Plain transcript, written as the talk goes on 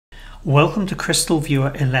Welcome to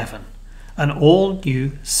CrystalViewer 11, an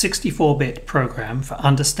all-new 64-bit program for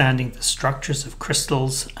understanding the structures of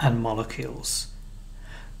crystals and molecules.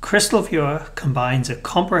 CrystalViewer combines a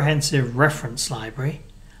comprehensive reference library,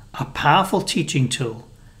 a powerful teaching tool,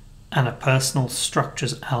 and a personal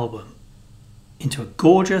structures album into a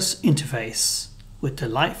gorgeous interface with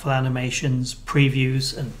delightful animations,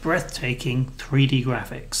 previews, and breathtaking 3D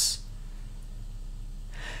graphics.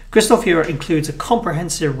 CrystalViewer includes a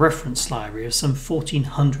comprehensive reference library of some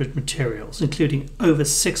 1,400 materials, including over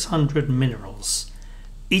 600 minerals.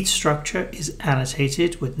 Each structure is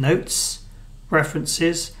annotated with notes,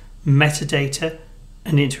 references, metadata,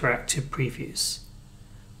 and interactive previews.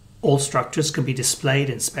 All structures can be displayed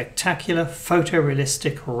in spectacular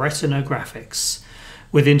photorealistic retina graphics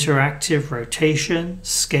with interactive rotation,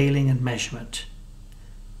 scaling, and measurement.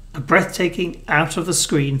 A breathtaking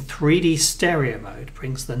out-of-the-screen 3D stereo mode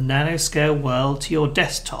brings the nanoscale world to your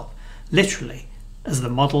desktop, literally, as the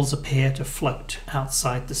models appear to float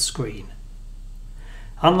outside the screen.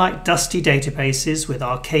 Unlike dusty databases with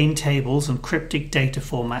arcane tables and cryptic data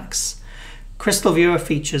formats, CrystalViewer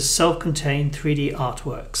features self-contained 3D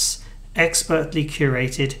artworks, expertly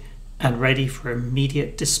curated and ready for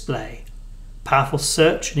immediate display. Powerful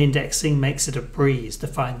search and indexing makes it a breeze to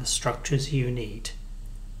find the structures you need.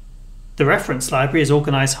 The reference library is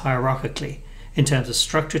organized hierarchically in terms of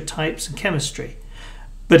structure types and chemistry,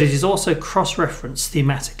 but it is also cross-referenced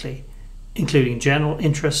thematically, including general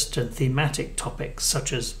interest and thematic topics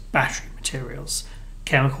such as battery materials,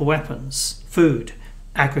 chemical weapons, food,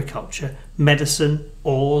 agriculture, medicine,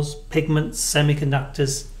 ores, pigments,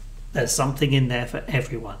 semiconductors. There's something in there for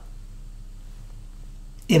everyone.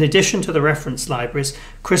 In addition to the reference libraries,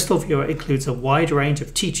 CrystalViewer includes a wide range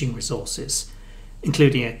of teaching resources,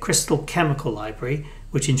 including a crystal chemical library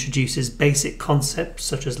which introduces basic concepts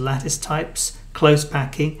such as lattice types, close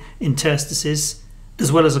packing, interstices,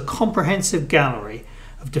 as well as a comprehensive gallery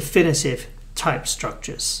of definitive type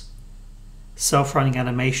structures. Self-running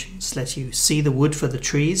animations let you see the wood for the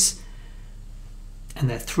trees, and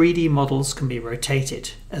their 3D models can be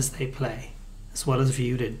rotated as they play, as well as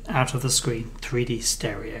viewed in out-of-the-screen 3D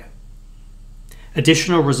stereo.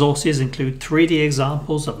 Additional resources include 3D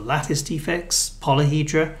examples of lattice defects,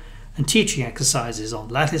 polyhedra, and teaching exercises on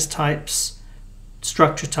lattice types,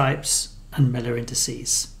 structure types, and Miller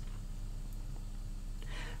indices.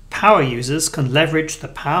 Power users can leverage the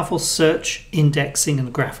powerful search, indexing,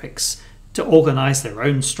 and graphics to organize their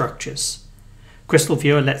own structures.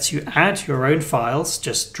 CrystalViewer lets you add your own files,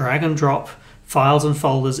 just drag and drop files and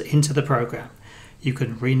folders into the program. You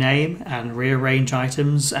can rename and rearrange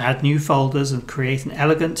items, add new folders, and create an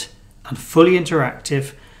elegant and fully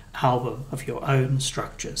interactive album of your own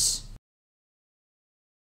structures.